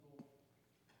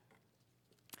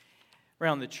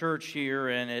around the church here,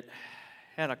 and it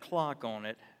had a clock on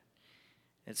it.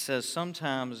 It says,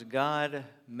 sometimes God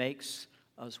makes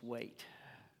us wait.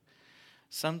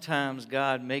 Sometimes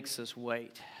God makes us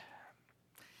wait.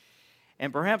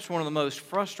 And perhaps one of the most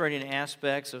frustrating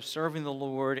aspects of serving the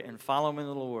Lord and following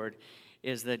the Lord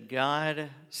is that God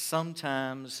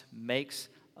sometimes makes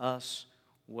us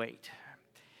wait.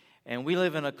 And we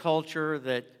live in a culture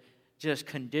that just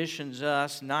conditions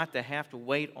us not to have to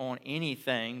wait on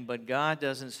anything, but God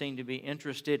doesn't seem to be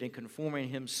interested in conforming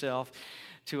Himself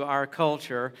to our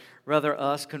culture, rather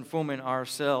us conforming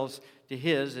ourselves to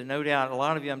His. And no doubt, a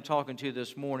lot of you I'm talking to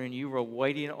this morning, you were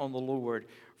waiting on the Lord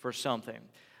for something.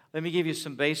 Let me give you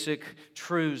some basic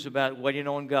truths about waiting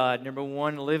on God. Number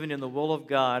one, living in the will of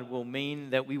God will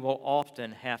mean that we will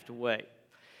often have to wait.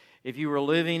 If you are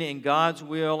living in God's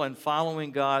will and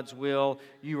following God's will,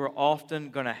 you are often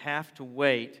going to have to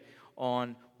wait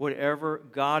on whatever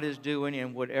God is doing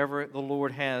and whatever the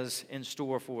Lord has in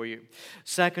store for you.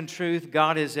 Second truth,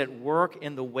 God is at work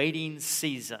in the waiting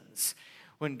seasons.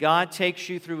 When God takes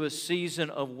you through a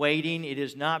season of waiting, it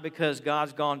is not because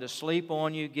God's gone to sleep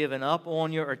on you, given up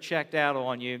on you, or checked out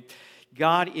on you.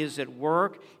 God is at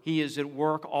work. He is at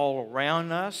work all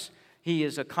around us. He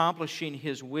is accomplishing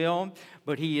His will,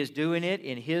 but He is doing it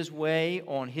in His way,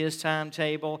 on His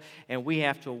timetable, and we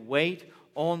have to wait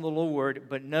on the Lord,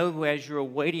 but know as you're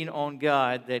waiting on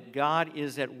God that God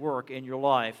is at work in your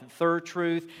life. And third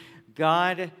truth,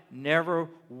 God never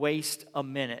wastes a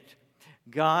minute.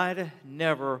 God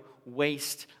never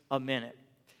wastes a minute.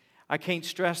 I can't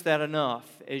stress that enough.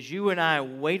 As you and I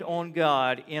wait on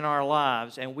God in our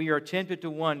lives, and we are tempted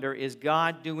to wonder, is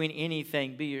God doing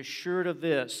anything? Be assured of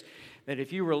this, that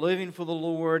if you are living for the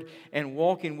Lord and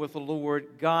walking with the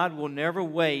Lord, God will never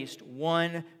waste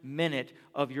 1 minute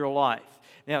of your life.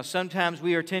 Now, sometimes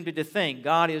we are tempted to think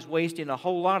God is wasting a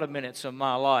whole lot of minutes of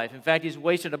my life. In fact, He's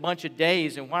wasted a bunch of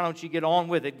days, and why don't you get on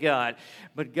with it, God?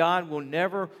 But God will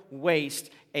never waste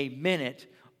a minute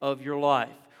of your life.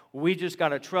 We just got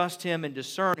to trust Him and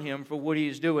discern Him for what He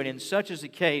is doing. And such is the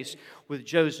case with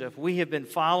Joseph. We have been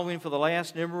following for the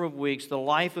last number of weeks the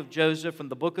life of Joseph from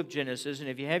the book of Genesis. And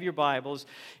if you have your Bibles,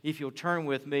 if you'll turn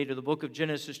with me to the book of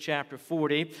Genesis chapter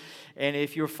 40. And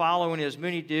if you're following, as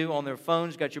many do on their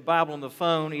phones, got your Bible on the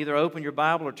phone, either open your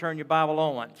Bible or turn your Bible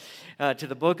on to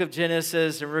the book of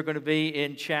Genesis. And we're going to be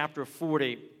in chapter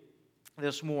 40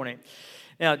 this morning.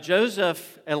 Now,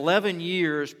 Joseph, 11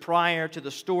 years prior to the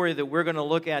story that we're going to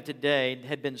look at today,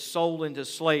 had been sold into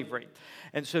slavery.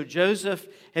 And so Joseph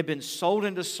had been sold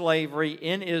into slavery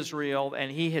in Israel,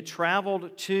 and he had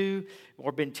traveled to,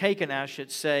 or been taken, I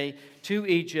should say, to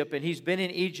Egypt. And he's been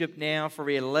in Egypt now for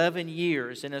 11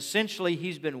 years. And essentially,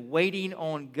 he's been waiting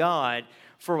on God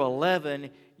for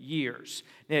 11 years.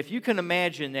 Now, if you can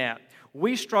imagine that,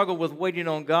 we struggle with waiting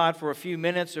on God for a few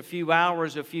minutes, a few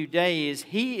hours, a few days.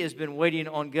 He has been waiting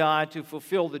on God to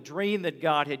fulfill the dream that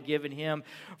God had given him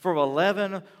for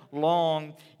 11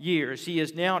 long years. He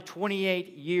is now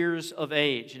 28 years of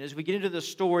age. And as we get into the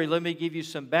story, let me give you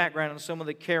some background on some of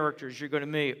the characters you're going to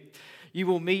meet. You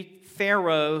will meet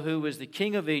Pharaoh, who is the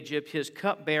king of Egypt, his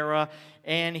cupbearer,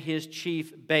 and his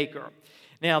chief baker.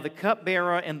 Now, the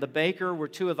cupbearer and the baker were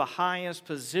two of the highest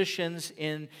positions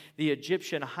in the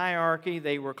Egyptian hierarchy.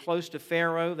 They were close to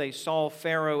Pharaoh. They saw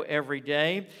Pharaoh every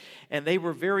day, and they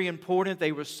were very important.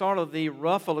 They were sort of the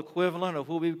rough equivalent of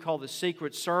what we would call the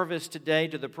Secret Service today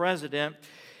to the president,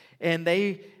 and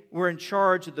they were in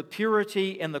charge of the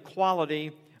purity and the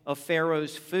quality of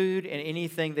Pharaoh's food and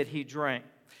anything that he drank.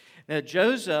 Now,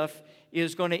 Joseph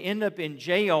is going to end up in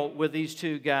jail with these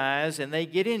two guys, and they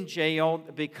get in jail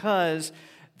because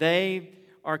they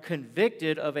are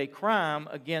convicted of a crime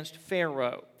against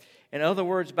Pharaoh. In other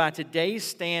words, by today's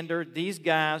standard, these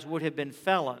guys would have been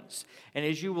felons. And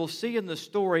as you will see in the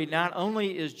story, not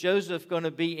only is Joseph going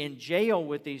to be in jail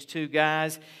with these two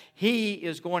guys, he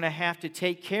is going to have to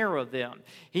take care of them.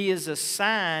 He is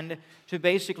assigned to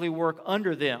basically work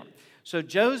under them. So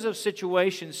Joseph's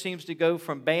situation seems to go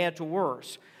from bad to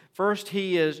worse. First,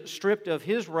 he is stripped of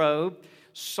his robe,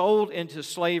 sold into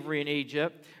slavery in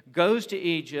Egypt, goes to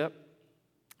Egypt.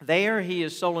 There he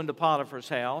is sold into Potiphar's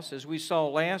house. As we saw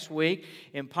last week,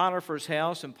 in Potiphar's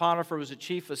house, and Potiphar was the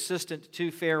chief assistant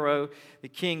to Pharaoh, the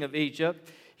king of Egypt.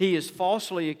 He is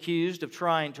falsely accused of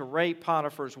trying to rape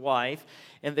Potiphar's wife,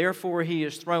 and therefore he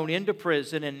is thrown into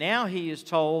prison. And now he is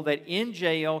told that in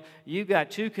jail, you've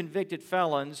got two convicted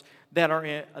felons that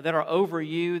are over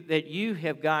you, that you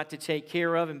have got to take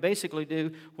care of and basically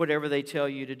do whatever they tell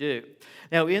you to do.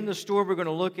 Now, in the story we're going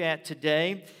to look at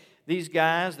today, these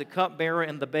guys, the cupbearer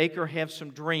and the baker, have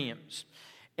some dreams.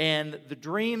 And the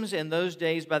dreams in those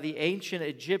days by the ancient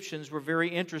Egyptians were very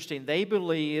interesting. They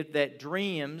believed that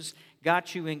dreams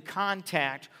got you in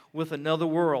contact with another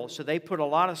world. So they put a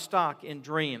lot of stock in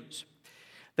dreams.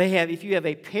 If you have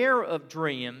a pair of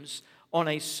dreams on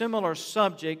a similar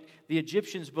subject, the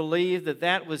Egyptians believed that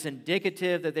that was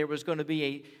indicative that there was going to be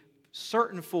a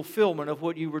certain fulfillment of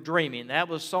what you were dreaming. That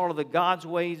was sort of the God's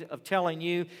way of telling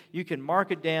you, you can mark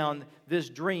it down, this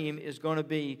dream is going to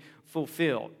be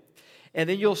fulfilled. And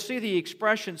then you'll see the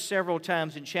expression several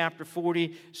times in chapter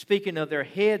 40, speaking of their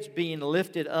heads being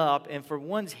lifted up. And for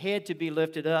one's head to be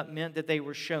lifted up meant that they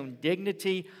were shown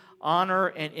dignity, honor,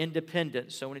 and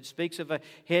independence. So when it speaks of a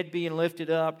head being lifted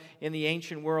up in the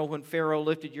ancient world, when Pharaoh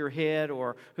lifted your head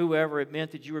or whoever, it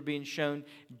meant that you were being shown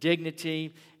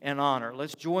dignity and honor.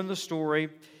 Let's join the story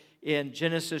in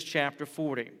Genesis chapter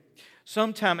 40.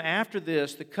 Sometime after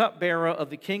this, the cupbearer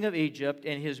of the king of Egypt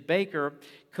and his baker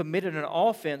committed an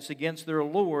offense against their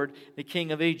lord, the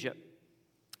king of Egypt.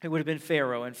 It would have been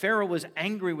Pharaoh. And Pharaoh was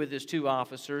angry with his two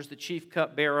officers, the chief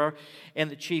cupbearer and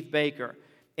the chief baker.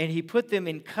 And he put them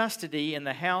in custody in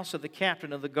the house of the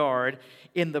captain of the guard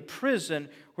in the prison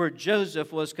where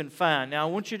Joseph was confined. Now,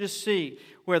 I want you to see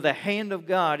where the hand of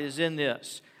God is in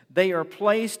this. They are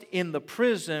placed in the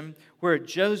prison where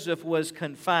Joseph was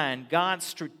confined. God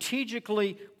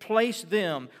strategically placed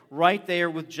them right there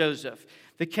with Joseph.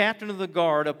 The captain of the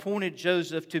guard appointed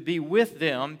Joseph to be with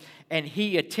them, and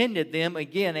he attended them.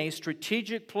 Again, a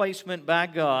strategic placement by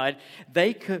God.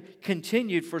 They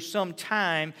continued for some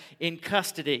time in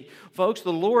custody. Folks,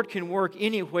 the Lord can work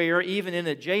anywhere, even in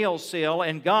a jail cell,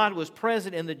 and God was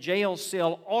present in the jail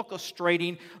cell,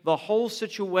 orchestrating the whole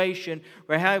situation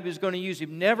for how He was going to use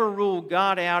Him. Never rule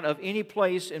God out of any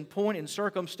place and point and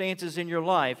circumstances in your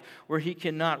life where He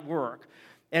cannot work.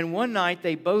 And one night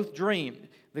they both dreamed,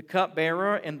 the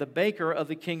cupbearer and the baker of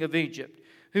the king of Egypt,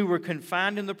 who were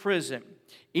confined in the prison,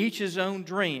 each his own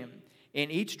dream,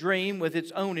 and each dream with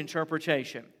its own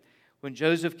interpretation. When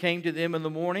Joseph came to them in the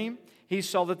morning, he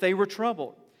saw that they were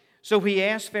troubled. So he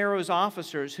asked Pharaoh's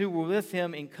officers who were with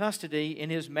him in custody in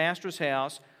his master's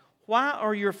house, "Why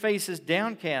are your faces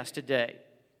downcast today?"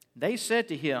 They said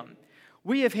to him,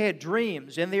 "We have had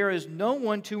dreams, and there is no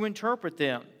one to interpret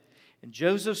them." And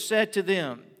Joseph said to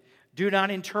them, "Do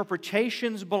not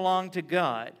interpretations belong to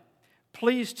God?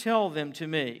 Please tell them to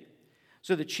me."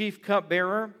 So the chief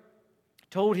cupbearer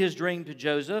told his dream to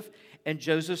Joseph, and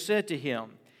Joseph said to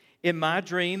him, "In my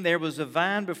dream there was a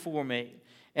vine before me,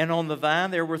 and on the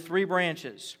vine there were 3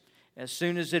 branches. As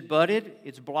soon as it budded,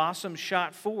 its blossoms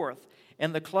shot forth,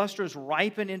 and the clusters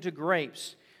ripened into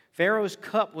grapes. Pharaoh's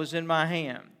cup was in my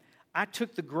hand. I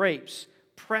took the grapes,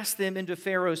 pressed them into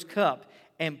Pharaoh's cup,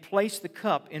 and placed the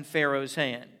cup in Pharaoh's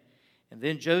hand." And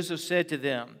then Joseph said to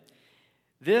them,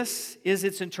 "This is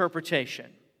its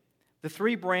interpretation. The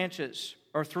 3 branches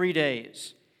are 3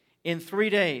 days. In 3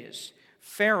 days,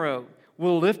 Pharaoh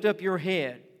will lift up your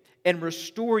head and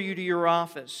restore you to your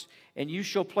office, and you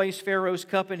shall place Pharaoh's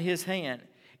cup in his hand,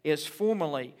 as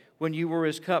formerly when you were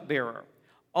his cupbearer.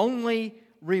 Only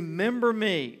remember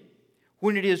me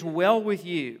when it is well with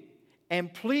you,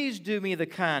 and please do me the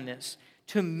kindness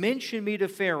to mention me to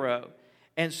Pharaoh,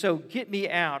 and so get me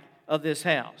out of this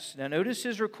house." Now notice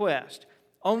his request.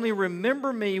 "Only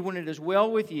remember me when it is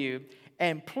well with you,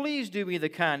 and please do me the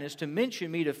kindness to mention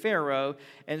me to Pharaoh,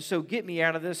 and so get me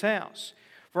out of this house.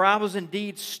 For I was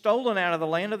indeed stolen out of the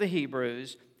land of the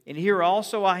Hebrews, and here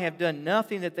also I have done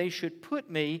nothing that they should put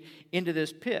me into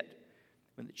this pit."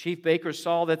 When the chief baker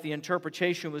saw that the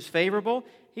interpretation was favorable,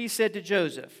 he said to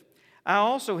Joseph, "I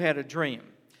also had a dream,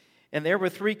 and there were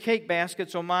 3 cake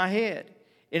baskets on my head.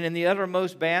 And in the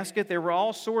uttermost basket there were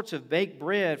all sorts of baked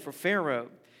bread for Pharaoh,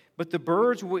 but the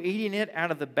birds were eating it out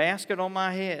of the basket on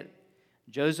my head."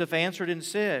 Joseph answered and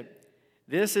said,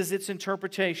 "This is its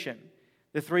interpretation.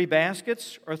 The 3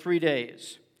 baskets are 3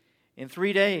 days. In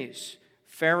 3 days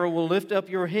Pharaoh will lift up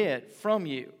your head from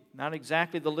you," not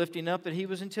exactly the lifting up that he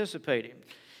was anticipating,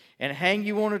 "and hang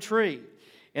you on a tree,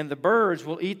 and the birds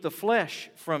will eat the flesh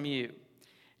from you.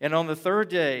 And on the 3rd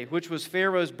day, which was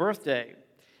Pharaoh's birthday,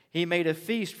 he made a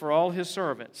feast for all his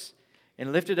servants,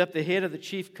 and lifted up the head of the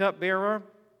chief cupbearer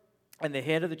and the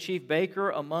head of the chief baker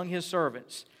among his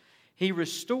servants. He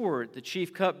restored the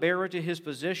chief cupbearer to his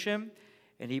position,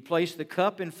 and he placed the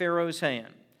cup in Pharaoh's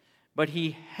hand. But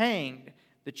he hanged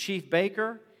the chief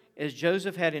baker as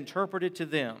Joseph had interpreted to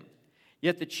them.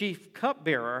 Yet the chief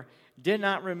cupbearer did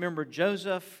not remember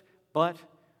Joseph, but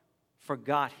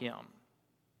forgot him."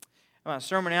 My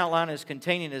sermon outline is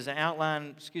containing as an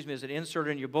outline, as an insert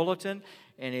in your bulletin.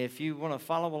 And if you want to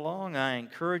follow along, I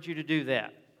encourage you to do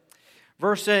that.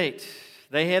 Verse 8,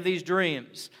 they had these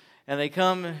dreams. And they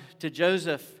come to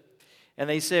Joseph and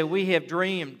they say, we have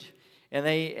dreamed.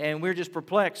 And we're just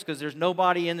perplexed because there's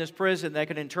nobody in this prison that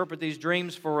can interpret these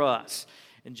dreams for us.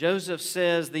 And Joseph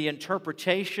says the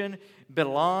interpretation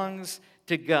belongs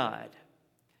to God.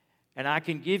 And I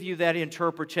can give you that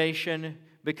interpretation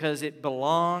because it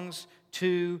belongs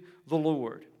to the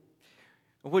Lord.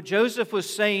 What Joseph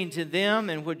was saying to them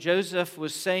and what Joseph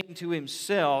was saying to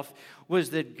himself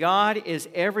was that God is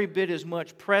every bit as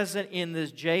much present in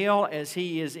this jail as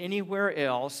He is anywhere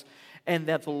else, and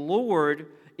that the Lord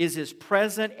is as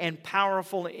present and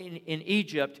powerful in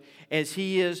Egypt as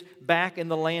He is back in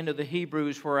the land of the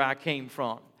Hebrews where I came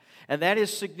from. And that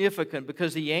is significant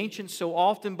because the ancients so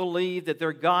often believed that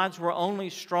their gods were only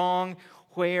strong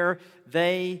where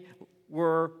they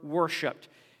were worshipped.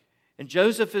 And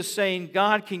Joseph is saying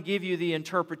God can give you the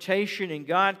interpretation, and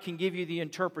God can give you the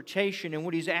interpretation. And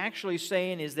what he's actually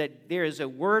saying is that there is a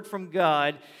word from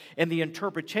God, and the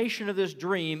interpretation of this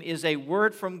dream is a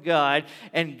word from God.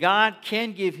 And God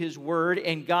can give His word,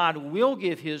 and God will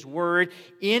give His word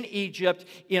in Egypt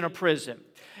in a prison.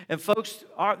 And folks,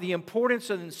 the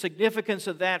importance and significance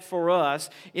of that for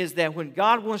us is that when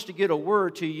God wants to get a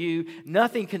word to you,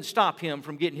 nothing can stop Him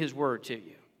from getting His word to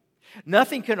you.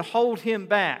 Nothing can hold Him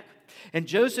back. And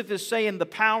Joseph is saying the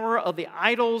power of the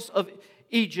idols of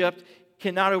Egypt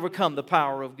cannot overcome the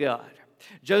power of God.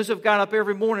 Joseph got up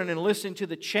every morning and listened to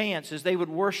the chants as they would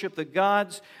worship the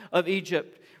gods of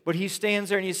Egypt. But he stands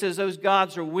there and he says, those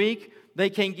gods are weak. They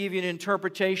can't give you an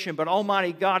interpretation, but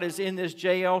Almighty God is in this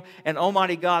jail, and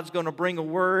Almighty God's going to bring a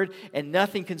word, and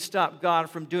nothing can stop God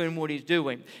from doing what He's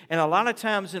doing. And a lot of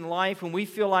times in life, when we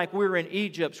feel like we're in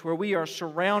Egypt, where we are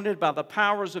surrounded by the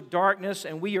powers of darkness,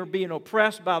 and we are being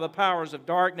oppressed by the powers of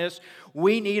darkness,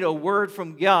 we need a word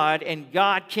from God, and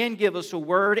God can give us a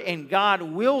word, and God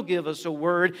will give us a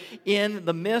word in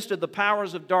the midst of the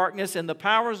powers of darkness. And the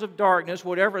powers of darkness,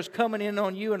 whatever is coming in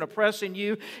on you and oppressing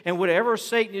you, and whatever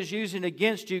Satan is using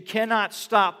against you, cannot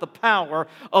stop the power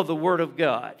of the Word of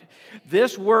God.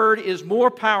 This Word is more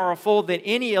powerful than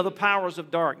any of the powers of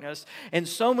darkness. And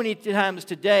so many times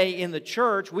today in the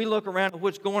church, we look around at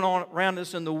what's going on around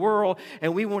us in the world,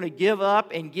 and we want to give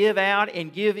up and give out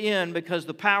and give in because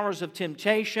the powers of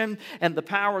temptation and the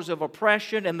powers of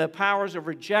oppression and the powers of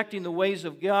rejecting the ways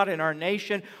of God in our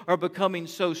nation are becoming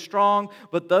so strong.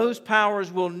 But those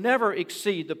powers will never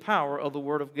exceed the power of the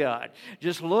Word of God.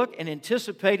 Just look and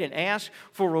anticipate and ask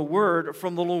for a word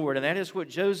from the Lord. And that is what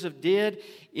Joseph did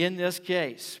in this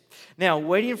case. Now,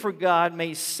 waiting for God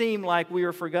may seem like we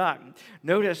are forgotten.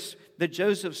 Notice that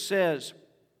Joseph says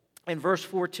in verse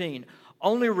 14,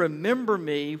 only remember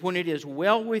me when it is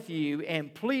well with you,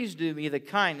 and please do me the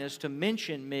kindness to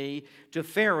mention me to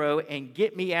Pharaoh and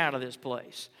get me out of this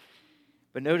place.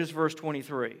 But notice verse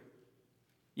 23.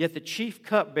 Yet the chief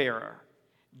cupbearer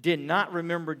did not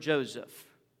remember Joseph,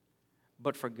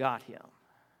 but forgot him.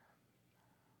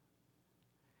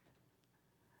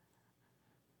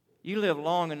 You live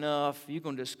long enough, you're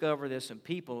going to discover that some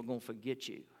people are going to forget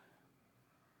you.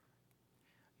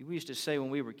 We used to say when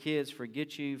we were kids,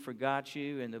 forget you, forgot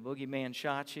you, and the boogeyman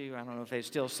shot you. I don't know if they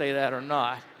still say that or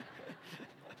not.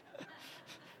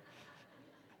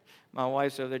 My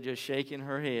wife's over there just shaking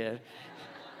her head.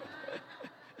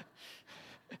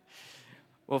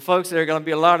 Well, folks, there are going to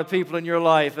be a lot of people in your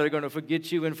life that are going to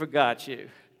forget you and forgot you.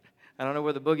 I don't know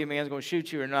whether the boogeyman's going to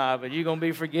shoot you or not, but you're going to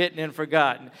be forgetting and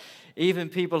forgotten. Even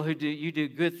people who you do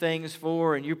good things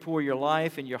for and you pour your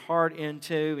life and your heart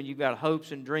into and you've got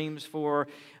hopes and dreams for,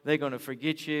 they're going to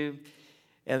forget you.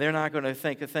 And they're not going to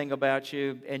think a thing about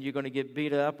you, and you're going to get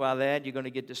beat up by that. You're going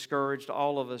to get discouraged.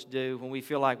 All of us do when we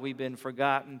feel like we've been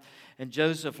forgotten. And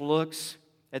Joseph looks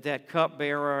at that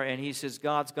cupbearer and he says,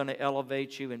 God's going to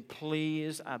elevate you, and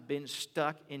please, I've been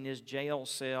stuck in this jail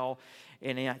cell,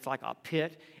 and it's like a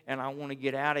pit, and I want to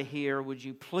get out of here. Would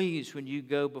you please, when you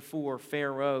go before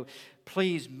Pharaoh,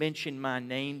 please mention my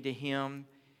name to him?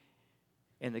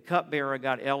 And the cupbearer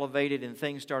got elevated, and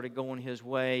things started going his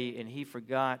way, and he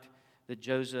forgot that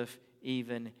Joseph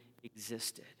even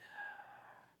existed.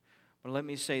 But let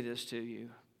me say this to you,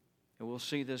 and we'll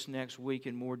see this next week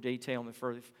in more detail in the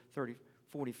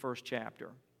 41st chapter.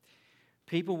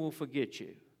 People will forget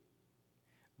you,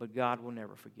 but God will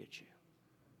never forget you.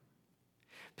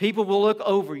 People will look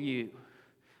over you,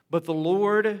 but the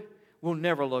Lord will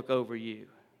never look over you.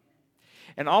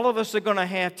 And all of us are going to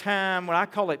have time, what I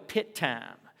call it pit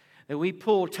time, that we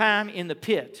pull time in the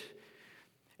pit.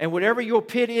 And whatever your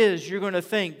pit is, you're going to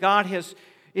think,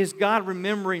 is God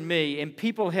remembering me? And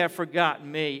people have forgotten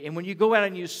me. And when you go out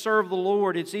and you serve the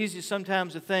Lord, it's easy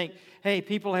sometimes to think, hey,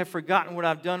 people have forgotten what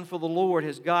I've done for the Lord.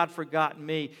 Has God forgotten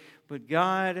me? but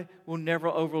God will never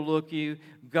overlook you.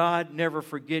 God never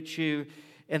forgets you.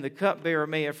 And the cupbearer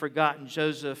may have forgotten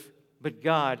Joseph, but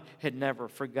God had never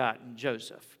forgotten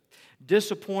Joseph.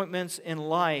 Disappointments in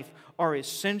life are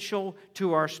essential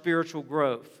to our spiritual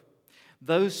growth.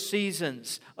 Those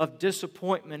seasons of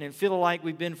disappointment and feeling like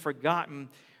we've been forgotten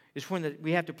is when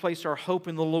we have to place our hope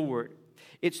in the Lord.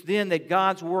 It's then that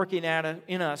God's working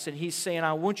in us, and He's saying,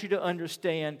 I want you to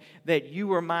understand that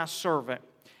you are my servant.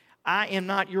 I am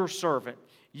not your servant.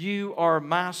 You are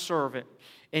my servant.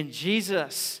 And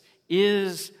Jesus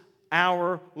is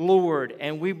our Lord,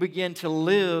 and we begin to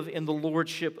live in the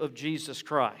lordship of Jesus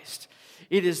Christ.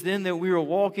 It is then that we are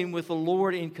walking with the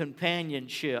Lord in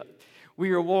companionship.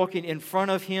 We are walking in front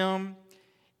of Him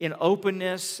in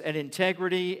openness and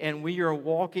integrity, and we are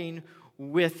walking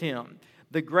with Him.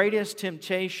 The greatest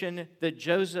temptation that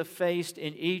Joseph faced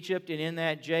in Egypt and in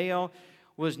that jail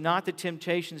was not the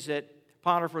temptations that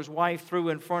Potiphar's wife threw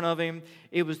in front of him.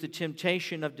 It was the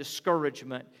temptation of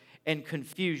discouragement and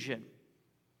confusion.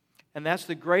 And that's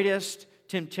the greatest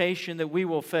temptation that we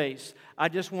will face. I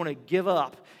just want to give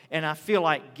up, and I feel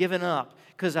like giving up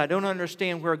because I don't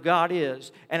understand where God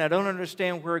is, and I don't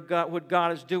understand what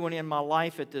God is doing in my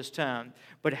life at this time.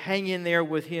 But hang in there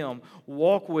with Him.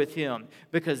 Walk with Him,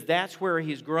 because that's where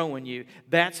He's growing you.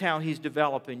 That's how He's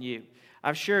developing you.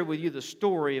 I've shared with you the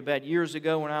story about years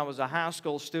ago when I was a high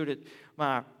school student.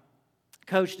 My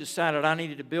coach decided I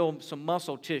needed to build some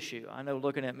muscle tissue. I know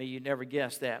looking at me, you'd never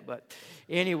guess that. But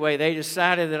anyway, they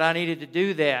decided that I needed to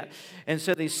do that. And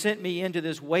so they sent me into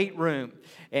this weight room.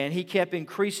 And he kept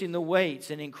increasing the weights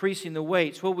and increasing the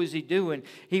weights. What was he doing?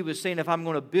 He was saying, if I'm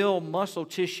going to build muscle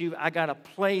tissue, I got to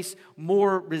place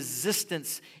more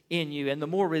resistance in you. And the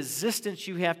more resistance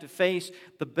you have to face,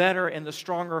 the better and the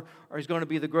stronger is going to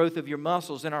be the growth of your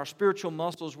muscles. And our spiritual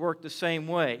muscles work the same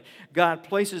way. God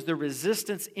places the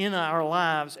resistance in our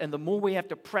lives, and the more we have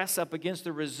to press up against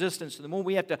the resistance, the more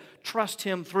we have to trust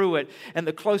Him through it, and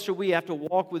the closer we have to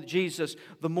walk with Jesus,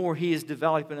 the more He is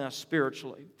developing us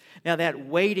spiritually. Now, that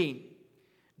waiting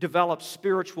develops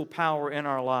spiritual power in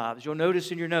our lives. You'll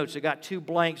notice in your notes, I got 2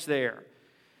 blanks there.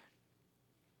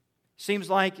 Seems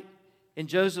like in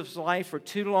Joseph's life for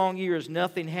 2 long years,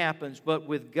 nothing happens, but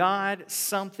with God,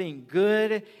 something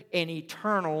good and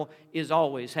eternal is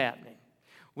always happening.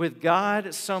 With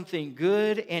God, something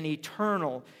good and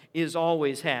eternal is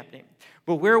always happening.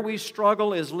 But where we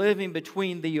struggle is living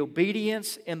between the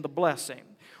obedience and the blessing,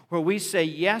 where we say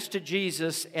yes to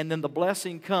Jesus and then the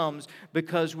blessing comes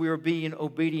because we are being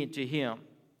obedient to Him.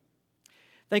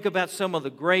 Think about some of the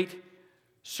great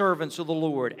servants of the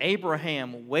Lord.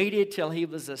 Abraham waited till he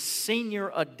was a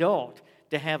senior adult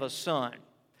to have a son.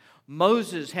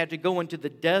 Moses had to go into the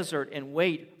desert and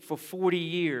wait for 40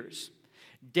 years.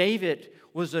 David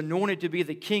was anointed to be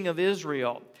the king of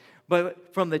Israel.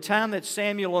 But from the time that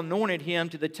Samuel anointed him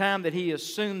to the time that he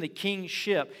assumed the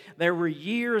kingship, there were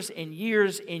years and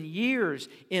years and years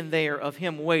in there of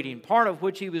him waiting, part of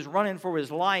which he was running for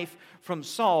his life from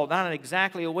Saul, not in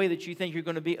exactly a way that you think you're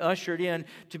going to be ushered in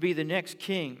to be the next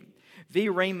king. V.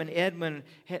 Raymond Edmond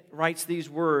writes these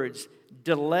words,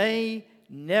 "Delay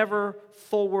never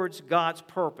forwards God's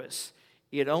purpose.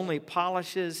 It only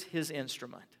polishes His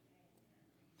instrument."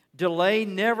 Delay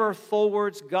never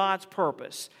forwards God's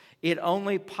purpose. It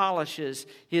only polishes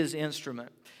His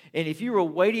instrument. And if you are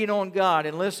waiting on God,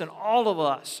 and listen, all of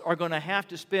us are going to have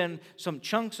to spend some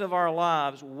chunks of our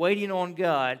lives waiting on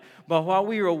God. But while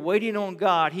we are waiting on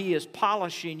God, He is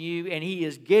polishing you and He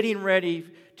is getting ready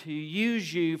to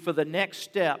use you for the next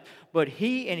step. But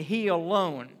He and He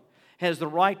alone has the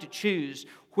right to choose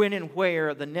when and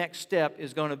where the next step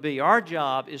is going to be. Our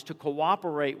job is to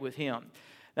cooperate with Him.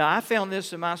 Now, I found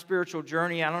this in my spiritual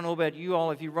journey. I don't know about you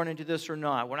all if you run into this or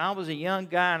not. When I was a young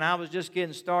guy and I was just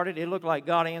getting started, it looked like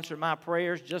God answered my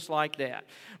prayers just like that.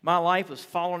 My life was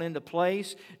falling into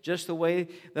place just the way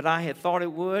that I had thought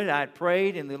it would. I had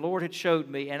prayed and the Lord had showed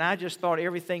me, and I just thought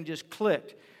everything just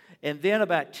clicked. And then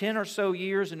about 10 or so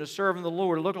years into serving the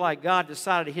Lord, it looked like God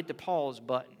decided to hit the pause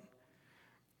button.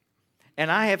 And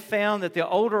I have found that the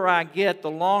older I get, the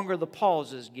longer the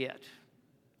pauses get.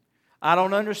 I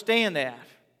don't understand that.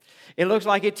 It looks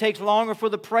like it takes longer for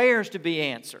the prayers to be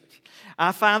answered.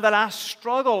 I find that I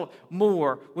struggle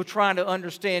more with trying to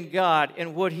understand God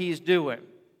and what He's doing.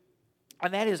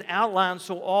 And that is outlined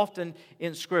so often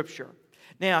in Scripture.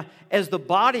 Now, as the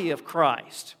body of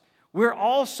Christ, we're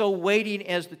also waiting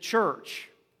as the church.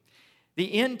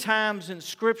 The end times in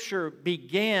Scripture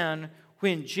began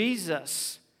when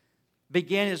Jesus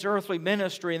began His earthly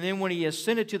ministry, and then when He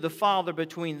ascended to the Father,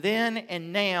 between then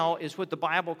and now is what the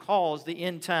Bible calls the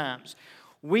end times.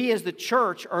 We as the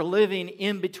church are living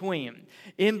in between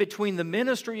the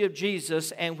ministry of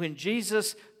Jesus and when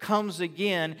Jesus comes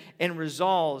again and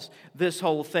resolves this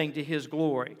whole thing to His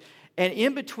glory. And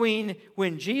in between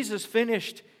when Jesus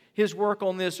finished His work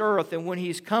on this earth and when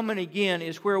He's coming again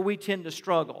is where we tend to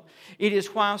struggle. It is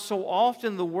why so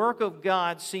often the work of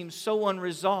God seems so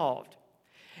unresolved.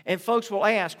 And folks will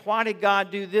ask, why did God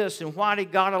do this? And why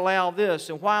did God allow this?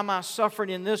 And why am I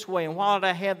suffering in this way? And why did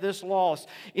I have this loss?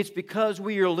 It's because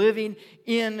we are living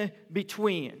in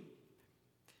between.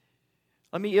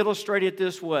 Let me illustrate it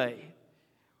this way.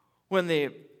 When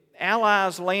the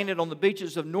Allies landed on the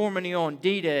beaches of Normandy on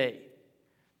D-Day,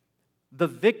 the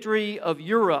victory of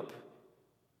Europe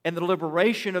and the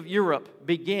liberation of Europe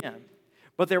began.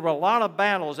 But there were a lot of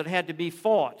battles that had to be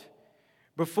fought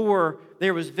before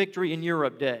there was victory in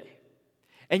Europe Day.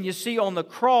 And you see, on the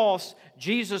cross,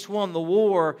 Jesus won the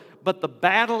war, but the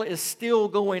battle is still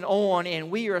going on, and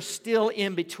we are still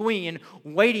in between,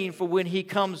 waiting for when He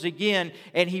comes again,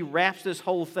 and He wraps this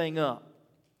whole thing up.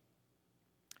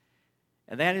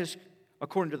 And that is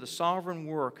according to the sovereign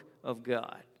work of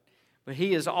God. But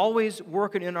He is always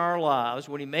working in our lives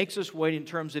when He makes us wait in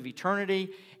terms of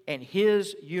eternity and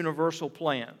His universal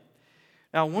plan.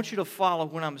 Now, I want you to follow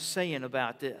what I'm saying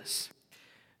about this.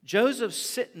 Joseph's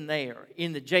sitting there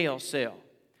in the jail cell,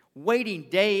 waiting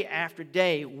day after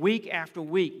day, week after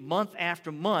week, month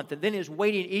after month. And then his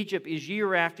waiting in Egypt is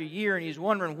year after year, and he's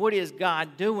wondering, what is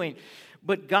God doing?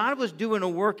 But God was doing a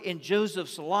work in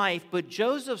Joseph's life, but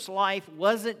Joseph's life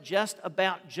wasn't just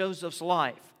about Joseph's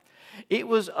life. It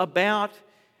was about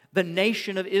the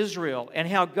nation of Israel and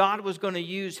how God was going to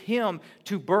use him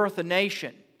to birth a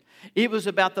nation. It was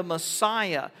about the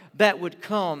Messiah that would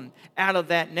come out of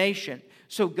that nation.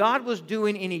 So God was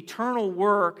doing an eternal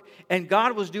work, and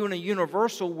God was doing a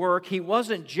universal work. He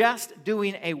wasn't just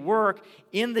doing a work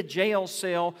in the jail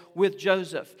cell with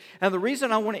Joseph. And the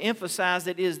reason I want to emphasize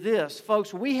it is this.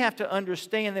 Folks, we have to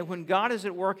understand that when God is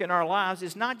at work in our lives,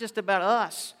 it's not just about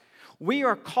us. We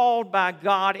are called by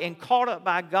God and caught up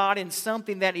by God in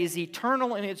something that is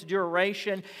eternal in its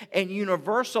duration and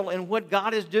universal in what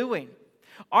God is doing.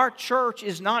 Our church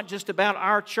is not just about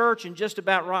our church and just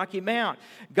about Rocky Mount.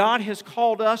 God has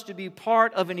called us to be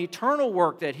part of an eternal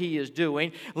work that He is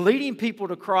doing, leading people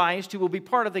to Christ who will be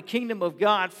part of the kingdom of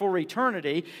God for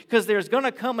eternity, because there's going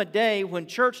to come a day when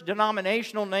church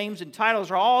denominational names and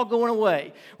titles are all going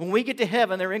away. When we get to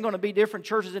heaven, there ain't going to be different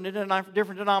churches and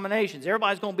different denominations.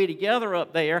 Everybody's going to be together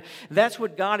up there. That's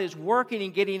what God is working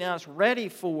and getting us ready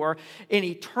for, an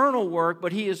eternal work,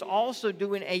 but He is also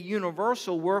doing a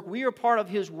universal work. We are part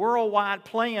of His worldwide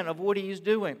plan of what He's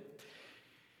doing.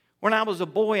 When I was a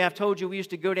boy, I've told you we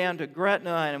used to go down to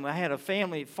Gretna, and I had a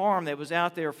family farm that was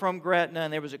out there from Gretna,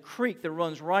 and there was a creek that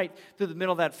runs right through the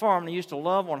middle of that farm, and I used to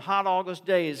love on hot August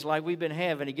days like we've been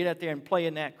having to get out there and play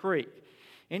in that creek.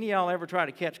 Any of y'all ever try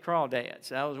to catch crawdads?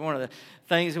 That was one of the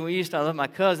things that I love my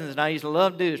cousins, and I used to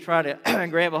love to do is try to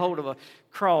grab a hold of a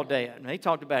crawdad. And they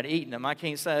talked about eating them. I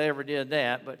can't say I ever did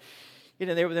that, but get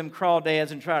in there with them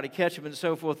crawdads and try to catch them and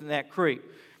so forth in that creek.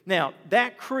 Now,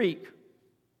 that creek,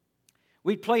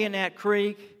 we'd play in that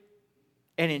creek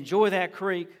and enjoy that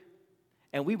creek,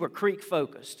 and we were creek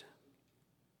focused.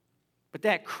 But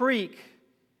that creek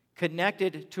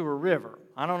connected to a river.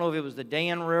 I don't know if it was the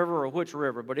Dan River or which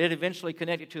river, but it eventually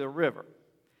connected to the river.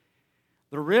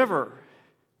 The river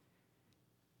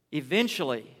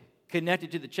eventually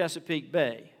connected to the Chesapeake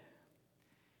Bay,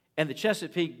 and the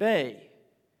Chesapeake Bay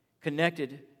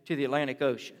connected to the Atlantic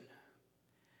Ocean.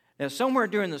 Now, somewhere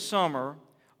during the summer,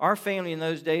 our family in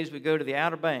those days would go to the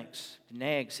Outer Banks, to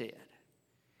Nag's Head.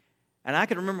 And I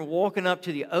can remember walking up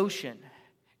to the ocean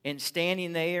and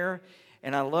standing there,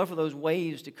 and I love for those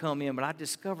waves to come in, but I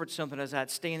discovered something as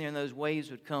I'd stand there and those waves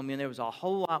would come in. There was a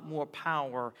whole lot more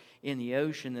power in the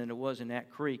ocean than there was in that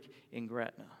creek in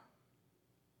Gretna.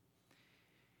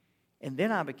 And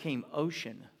then I became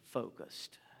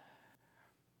ocean-focused.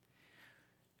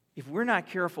 If we're not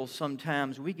careful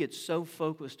sometimes, we get so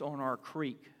focused on our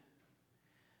creek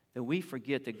that we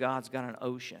forget that God's got an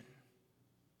ocean.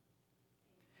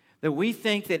 That we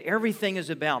think that everything is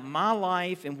about my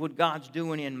life and what God's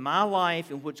doing in my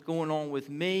life and what's going on with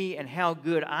me and how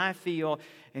good I feel.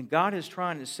 And God is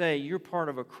trying to say, you're part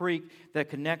of a creek that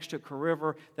connects to a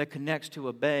river, that connects to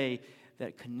a bay,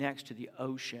 that connects to the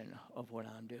ocean of what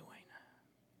I'm doing.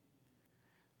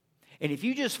 And if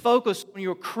you just focus on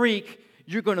your creek,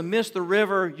 you're going to miss the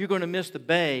river, you're going to miss the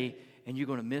bay, and you're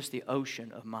going to miss the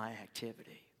ocean of my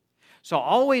activity. So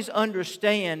always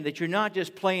understand that you're not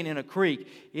just playing in a creek,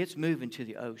 it's moving to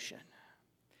the ocean.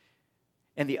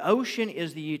 And the ocean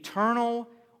is the eternal,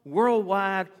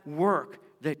 worldwide work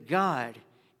that God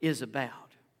is about.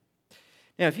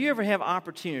 Now, if you ever have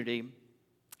opportunity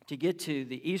to get to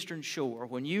the eastern shore,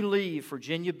 when you leave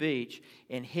Virginia Beach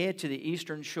and head to the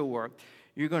eastern shore,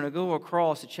 you're going to go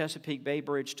across the Chesapeake Bay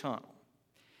Bridge Tunnel.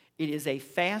 It is a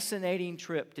fascinating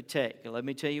trip to take. Let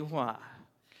me tell you why.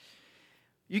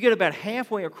 You get about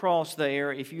halfway across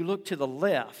there. If you look to the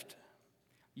left,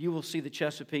 you will see the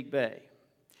Chesapeake Bay.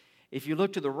 If you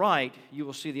look to the right, you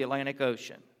will see the Atlantic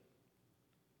Ocean.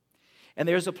 And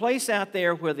there's a place out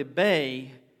there where the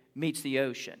bay meets the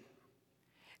ocean.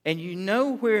 And you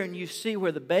know where and you see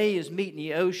where the bay is meeting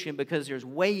the ocean because there's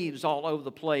waves all over the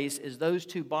place as those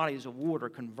two bodies of water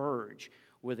converge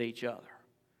with each other.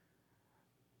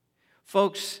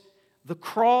 Folks, the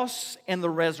cross and the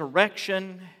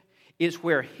resurrection is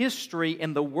where history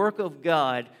and the work of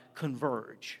God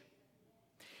converge.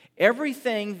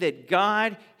 Everything that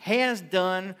God has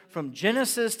done from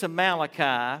Genesis to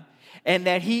Malachi and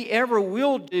that He ever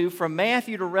will do from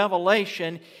Matthew to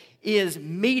Revelation is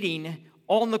meeting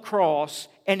on the cross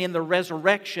and in the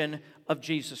resurrection of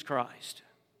Jesus Christ.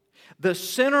 The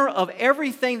center of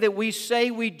everything that we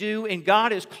say we do and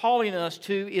God is calling us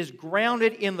to is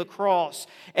grounded in the cross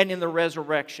and in the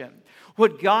resurrection.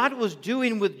 What God was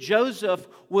doing with Joseph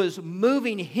was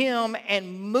moving him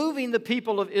and moving the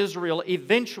people of Israel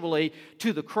eventually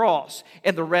to the cross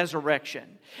and the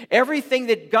resurrection. Everything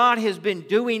that God has been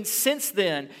doing since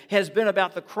then has been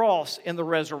about the cross and the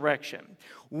resurrection.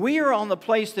 We are on the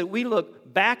place that we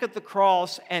look back at the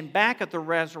cross and back at the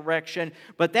resurrection,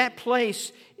 but that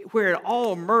place where it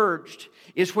all merged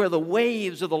is where the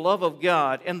waves of the love of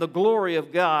God and the glory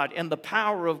of God and the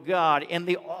power of God and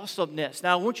the awesomeness.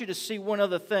 Now, I want you to see one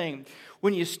other thing.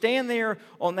 When you stand there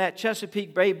on that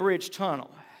Chesapeake Bay Bridge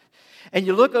Tunnel, and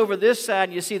you look over this side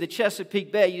and you see the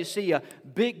Chesapeake Bay, you see a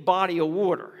big body of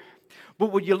water.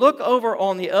 But when you look over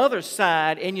on the other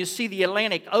side and you see the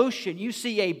Atlantic Ocean, you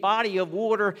see a body of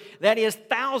water that is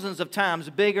thousands of times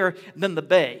bigger than the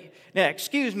bay. Now,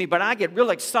 excuse me, but I get real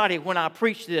excited when I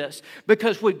preach this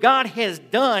because what God has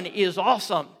done is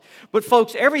awesome. But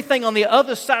folks, everything on the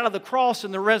other side of the cross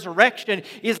and the resurrection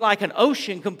is like an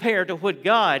ocean compared to what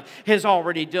God has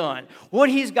already done. What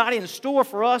He's got in store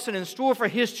for us and in store for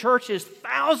His church is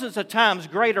thousands of times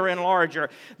greater and larger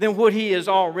than what He has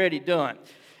already done.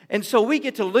 And so we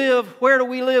get to live, where do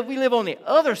we live? We live on the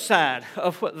other side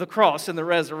of the cross and the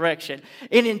resurrection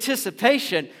in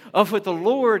anticipation of what the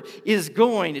Lord is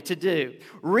going to do.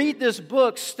 Read this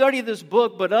book, study this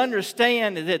book, but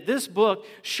understand that this book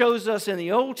shows us in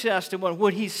the Old Testament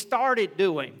what He started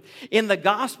doing. In the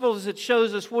Gospels, it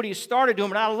shows us what He started doing.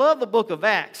 But I love the book of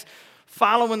Acts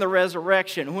following the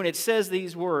resurrection when it says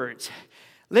these words.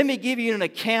 Let me give you an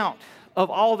account of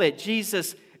all that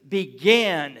Jesus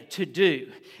began to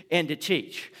do and to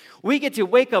teach. We get to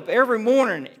wake up every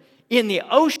morning in the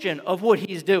ocean of what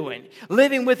He's doing,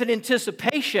 living with an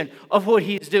anticipation of what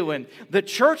He's doing. The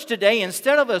church today,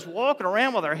 instead of us walking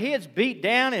around with our heads beat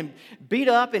down and beat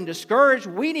up and discouraged,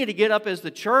 we need to get up as the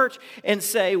church and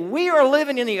say, we are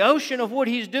living in the ocean of what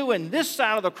He's doing this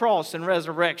side of the cross and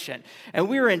resurrection. And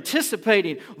we are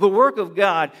anticipating the work of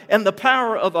God and the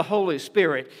power of the Holy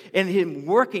Spirit and Him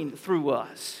working through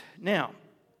us. Now,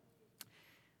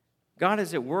 God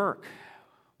is at work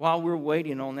while we're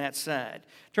waiting on that side.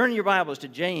 Turn your Bibles to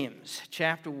James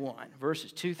chapter 1,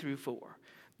 verses 2 through 4.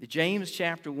 James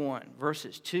chapter 1,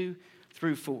 verses 2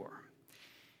 through 4.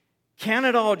 Count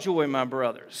it all joy, my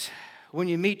brothers, when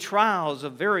you meet trials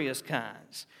of various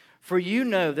kinds, for you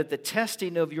know that the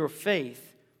testing of your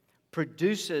faith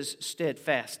produces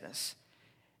steadfastness.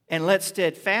 And let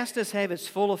steadfastness have its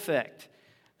full effect,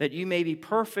 that you may be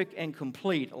perfect and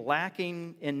complete,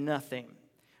 lacking in nothing.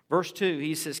 Verse 2,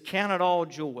 he says, count it all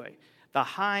joy. The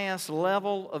highest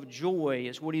level of joy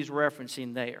is what he's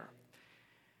referencing there.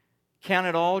 Count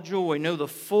it all joy. Know the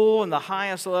full and the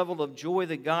highest level of joy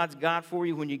that God's got for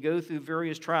you when you go through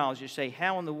various trials. You say,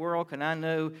 how in the world can I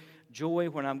know joy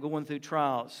when I'm going through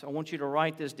trials? I want you to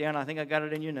write this down. I think I got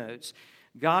it in your notes.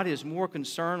 God is more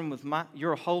concerned with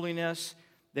your holiness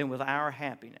than with our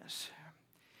happiness.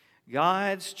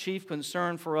 God's chief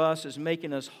concern for us is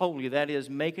making us holy. That is,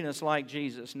 making us like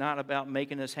Jesus, not about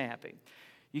making us happy.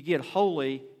 You get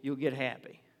holy, you'll get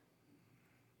happy.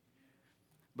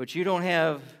 But you don't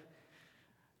have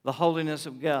the holiness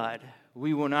of God,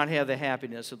 we will not have the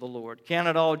happiness of the Lord. Count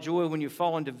it all joy when you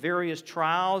fall into various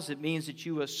trials. It means that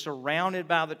you are surrounded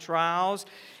by the trials,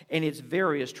 and it's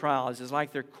various trials. It's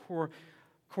like they're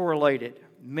correlated,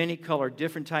 many-colored,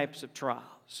 different types of trials.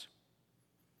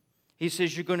 He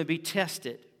says you're going to be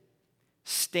tested,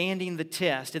 standing the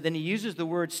test. And then he uses the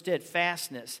word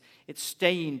steadfastness. It's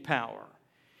staying power.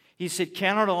 He said,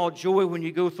 count it all joy when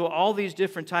you go through all these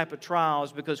different type of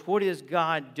trials, because what is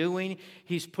God doing?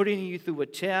 He's putting you through a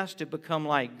test to become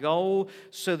like gold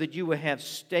so that you will have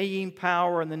staying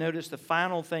power. And then notice the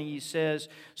final thing he says,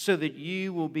 so that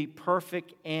you will be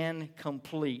perfect and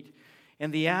complete.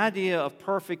 And the idea of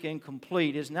perfect and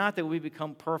complete is not that we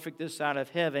become perfect this side of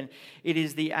heaven. It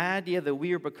is the idea that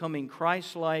we are becoming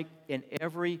Christ-like in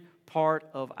every part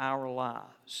of our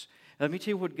lives. Let me tell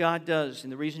you what God does,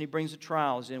 and the reason He brings the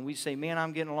trials in. We say, man,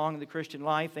 I'm getting along in the Christian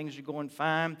life. Things are going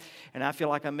fine, and I feel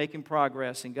like I'm making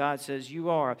progress. And God says,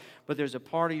 you are, but there's a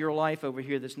part of your life over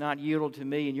here that's not yielded to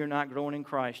me, and you're not growing in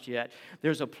Christ yet.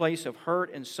 There's a place of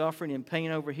hurt and suffering and pain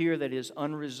over here that is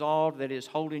unresolved, that is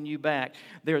holding you back.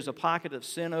 There's a pocket of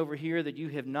sin over here that you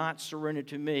have not surrendered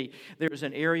to me. There's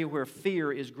an area where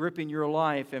fear is gripping your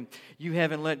life, and you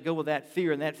haven't let go of that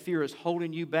fear, and that fear is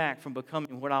holding you back from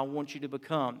becoming what I want you to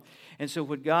become. And so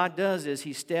what God does is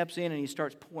He steps in and He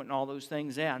starts pointing all those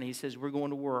things out. And He says, we're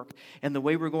going to work. And the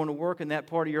way we're going to work in that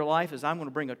part of your life is I'm going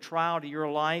to bring a trial to your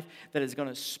life that is going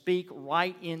to speak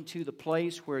right into the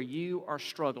place where you are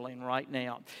struggling right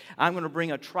now. I'm going to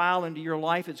bring a trial into your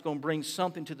life. It's going to bring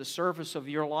something to the surface of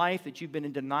your life that you've been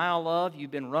in denial of, you've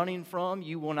been running from,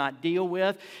 you will not deal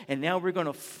with. And now we're going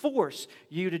to force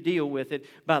you to deal with it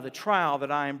by the trial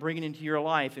that I am bringing into your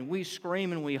life. And we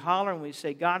scream and we holler and we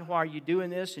say, God, why are you doing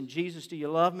this? And Jesus, do you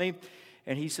love me?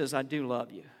 And He says, I do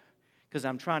love you, because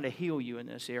I'm trying to heal you in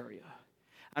this area.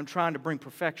 I'm trying to bring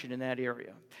perfection in that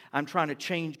area. I'm trying to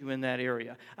change you in that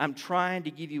area. I'm trying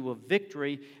to give you a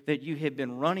victory that you have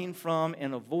been running from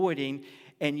and avoiding,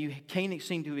 and you can't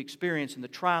seem to experience, and the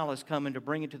trial is coming to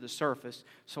bring it to the surface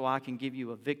so I can give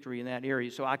you a victory in that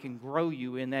area, so I can grow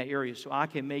you in that area, so I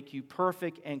can make you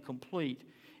perfect and complete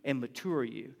and mature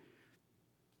you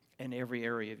in every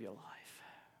area of your life.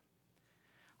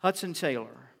 Hudson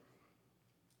Taylor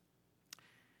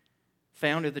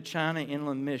founded the China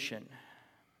Inland Mission.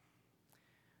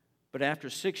 But after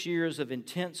 6 years of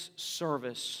intense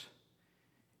service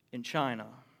in China,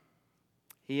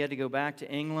 he had to go back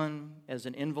to England as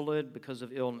an invalid because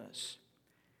of illness.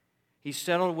 He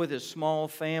settled with his small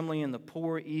family in the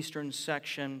poor eastern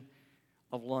section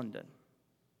of London.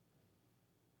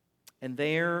 And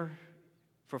there,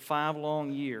 for 5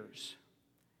 long years,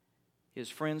 his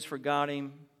friends forgot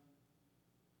him.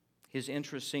 His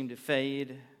interests seemed to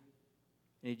fade.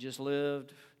 And he just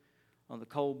lived on the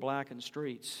cold, blackened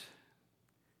streets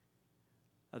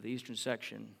of the eastern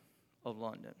section of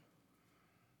London.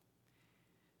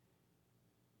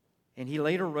 And he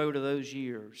later wrote of those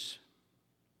years,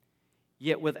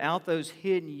 yet without those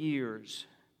hidden years,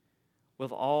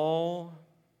 with all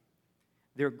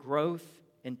their growth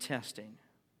and testing,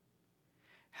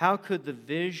 how could the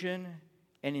vision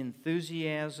and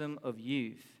enthusiasm of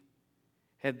youth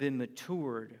have been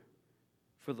matured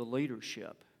for the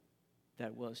leadership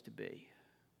that was to be?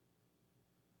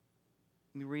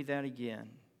 Let me read that again.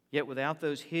 Yet without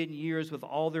those hidden years, with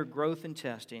all their growth and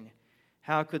testing,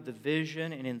 how could the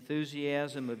vision and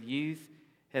enthusiasm of youth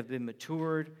have been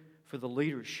matured for the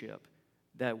leadership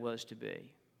that was to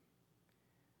be?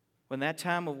 When that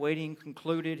time of waiting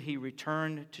concluded, he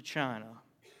returned to China,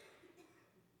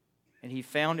 and he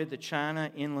founded the China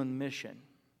Inland Mission,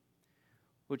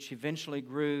 which eventually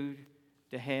grew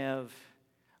to have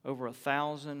over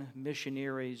 1,000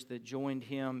 missionaries that joined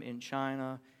him in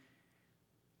China.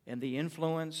 And the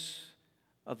influence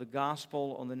of the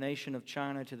gospel on the nation of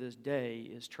China to this day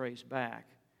is traced back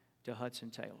to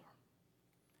Hudson Taylor.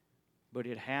 But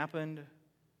it happened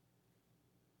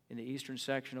in the eastern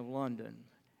section of London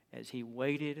as he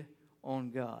waited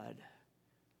on God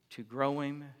to grow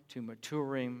him, to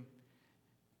mature him,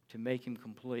 to make him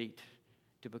complete,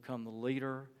 to become the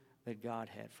leader that God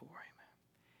had for him.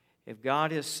 If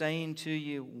God is saying to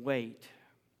you, wait,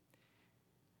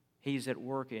 He's at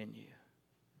work in you.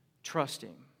 Trust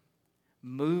Him.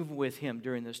 Move with Him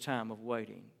during this time of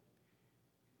waiting,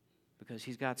 because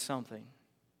He's got something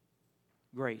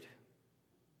great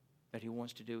that He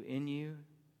wants to do in you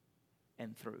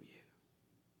and through you.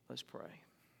 Let's pray.